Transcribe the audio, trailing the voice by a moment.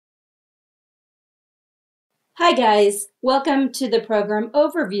Hi guys, welcome to the program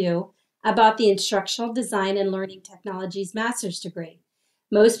overview about the Instructional Design and Learning Technologies Master's degree.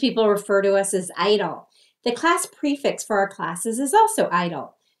 Most people refer to us as IDLE. The class prefix for our classes is also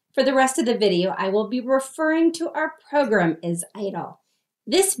IDLE. For the rest of the video, I will be referring to our program as IDLE.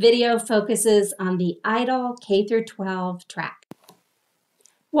 This video focuses on the IDLE K-12 track.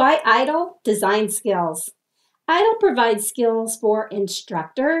 Why IDLE? Design skills. IDLE provides skills for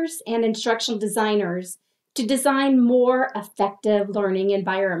instructors and instructional designers to design more effective learning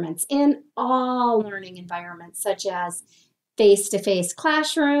environments in all learning environments, such as face-to-face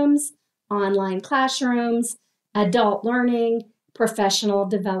classrooms, online classrooms, adult learning, professional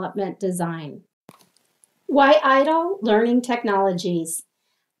development design. Why IDLE? Learning technologies.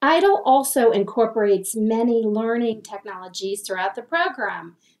 IDLE also incorporates many learning technologies throughout the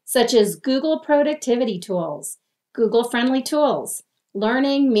program, such as Google productivity tools, Google-friendly tools,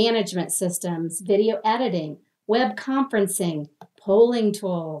 learning management systems, video editing, web conferencing, polling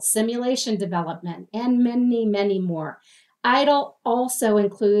tools, simulation development, and many, many more. IDLE also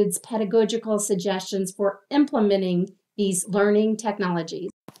includes pedagogical suggestions for implementing these learning technologies.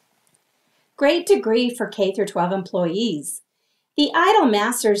 Great degree for K-12 employees. The IDLE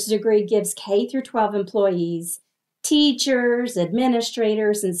Master's degree gives K-12 employees, teachers,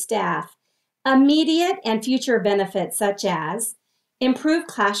 administrators, and staff immediate and future benefits such as improved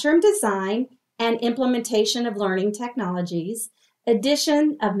classroom design and implementation of learning technologies,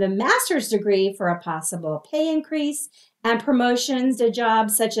 addition of the master's degree for a possible pay increase, and promotions to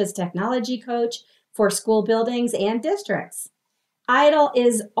jobs such as technology coach for school buildings and districts. IDLE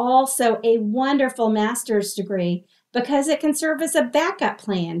is also a wonderful master's degree because it can serve as a backup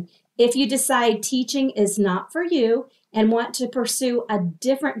plan if you decide teaching is not for you and want to pursue a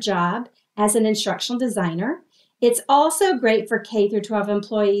different job as an instructional designer. It's also great for K-12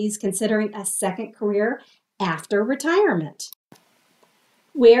 employees considering a second career after retirement.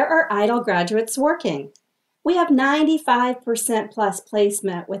 Where are IDLE graduates working? We have 95% plus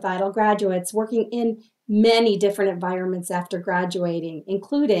placement with IDLE graduates working in many different environments after graduating,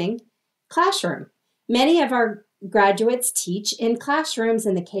 including classroom. Many of our graduates teach in classrooms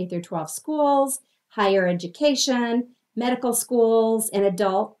in the K-12 schools, higher education, medical schools, and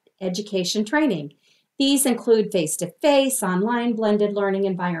adult education training. These include face-to-face, online, blended learning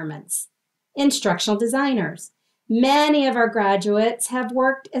environments. Instructional designers. Many of our graduates have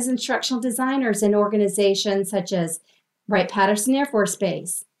worked as instructional designers in organizations such as Wright-Patterson Air Force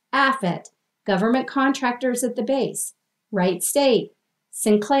Base, AFIT, government contractors at the base, Wright State,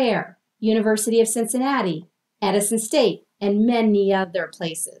 Sinclair, University of Cincinnati, Edison State, and many other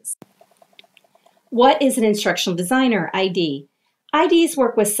places. What is an instructional designer, ID? IDs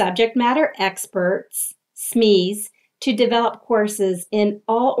work with subject matter experts, SMEs, to develop courses in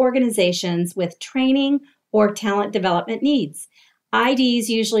all organizations with training or talent development needs. IDs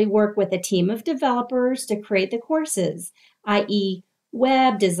usually work with a team of developers to create the courses, i.e.,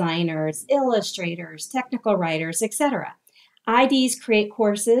 web designers, illustrators, technical writers, etc. IDs create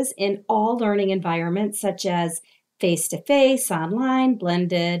courses in all learning environments such as face-to-face, online,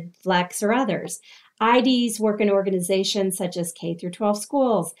 blended, flex, or others. IDs work in organizations such as K-12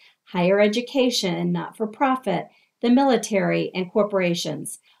 schools, higher education, not-for-profit, the military, and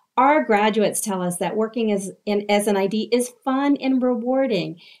corporations. Our graduates tell us that working as an ID is fun and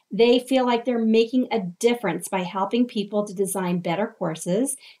rewarding. They feel like they're making a difference by helping people to design better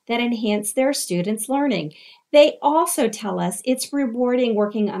courses that enhance their students' learning. They also tell us it's rewarding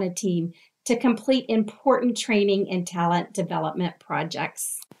working on a team to complete important training and talent development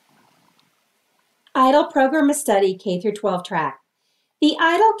projects. IDLE Program of Study K-12 track. The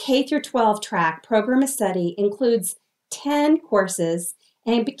IDLE K-12 track program of study includes 10 courses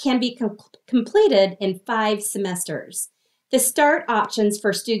and can be completed in 5 semesters. The start options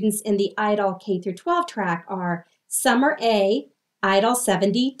for students in the IDLE K-12 track are Summer A, IDLE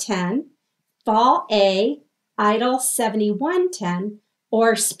 7010, Fall A, IDLE 7110,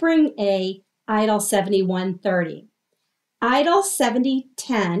 or Spring A, IDLE 7130. IDLE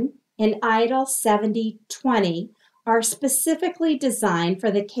 7010 and IDLE 7020 are specifically designed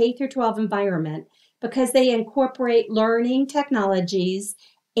for the K-12 environment because they incorporate learning technologies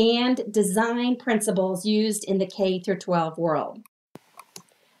and design principles used in the K-12 world.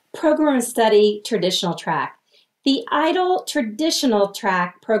 Program of Study Traditional Track. The IDLE Traditional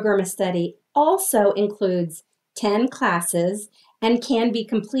Track Program of Study also includes 10 classes and can be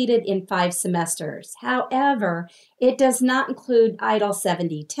completed in 5 semesters. However, it does not include IDLE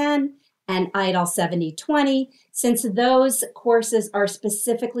 7010 and IDLE 7020, since those courses are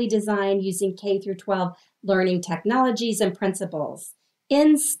specifically designed using K-12 learning technologies and principles.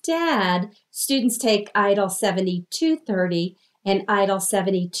 Instead, students take EIDL 7230 and EIDL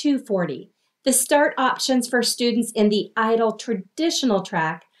 7240. The start options for students in the EIDL traditional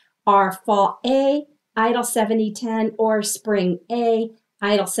track are Fall A, EIDL 7010, or Spring A,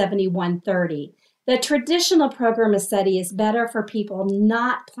 EIDL 7130. The traditional program of study is better for people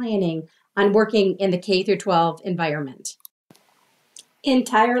not planning on working in the K-12 environment.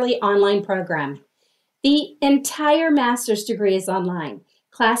 Entirely online program. The entire master's degree is online.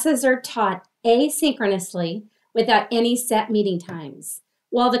 Classes are taught asynchronously without any set meeting times.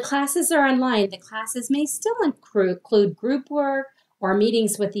 While the classes are online, the classes may still include group work or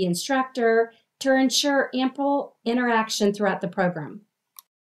meetings with the instructor to ensure ample interaction throughout the program.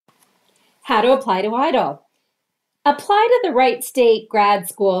 How to apply to EIDL. Apply to the Wright State Grad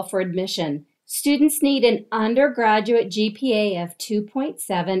School for admission. Students need an undergraduate GPA of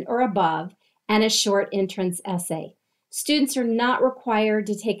 2.7 or above and a short entrance essay. Students are not required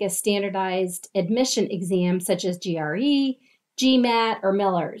to take a standardized admission exam such as GRE, GMAT, or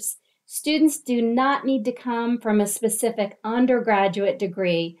Miller's. Students do not need to come from a specific undergraduate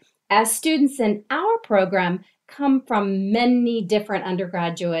degree, as students in our program come from many different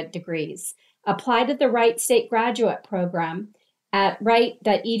undergraduate degrees. Apply to the Wright State Graduate Program at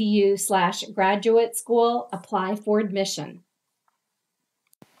wright.edu/graduate school. Apply for admission.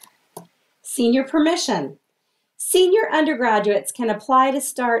 Senior permission. Senior undergraduates can apply to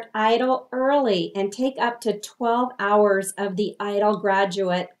start EIDL early and take up to 12 hours of the EIDL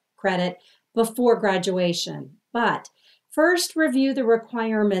graduate credit before graduation. But first, review the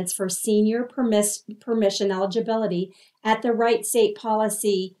requirements for senior permission eligibility at the Wright State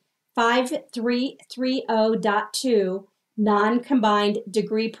Policy 5330.2 non-combined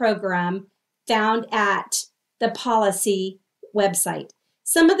degree program found at the policy website.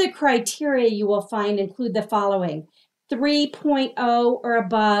 Some of the criteria you will find include the following: 3.0 or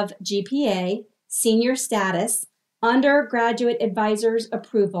above GPA, senior status, undergraduate advisor's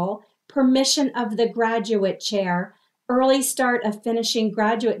approval, permission of the graduate chair, early start of finishing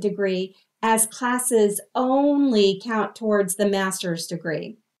graduate degree, as classes only count towards the master's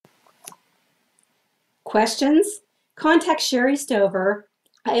degree. Questions? Contact Sherry Stover,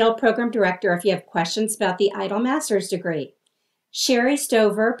 EIDL Program Director, if you have questions about the EIDL Master's degree. Sherry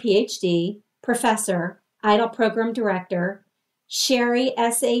Stover, PhD, Professor, EIDL Program Director. Sherry,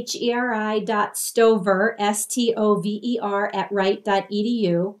 SHERI.Stover, STOVER, at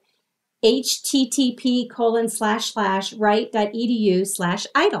Wright.edu.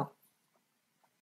 http://wright.edu/EIDL.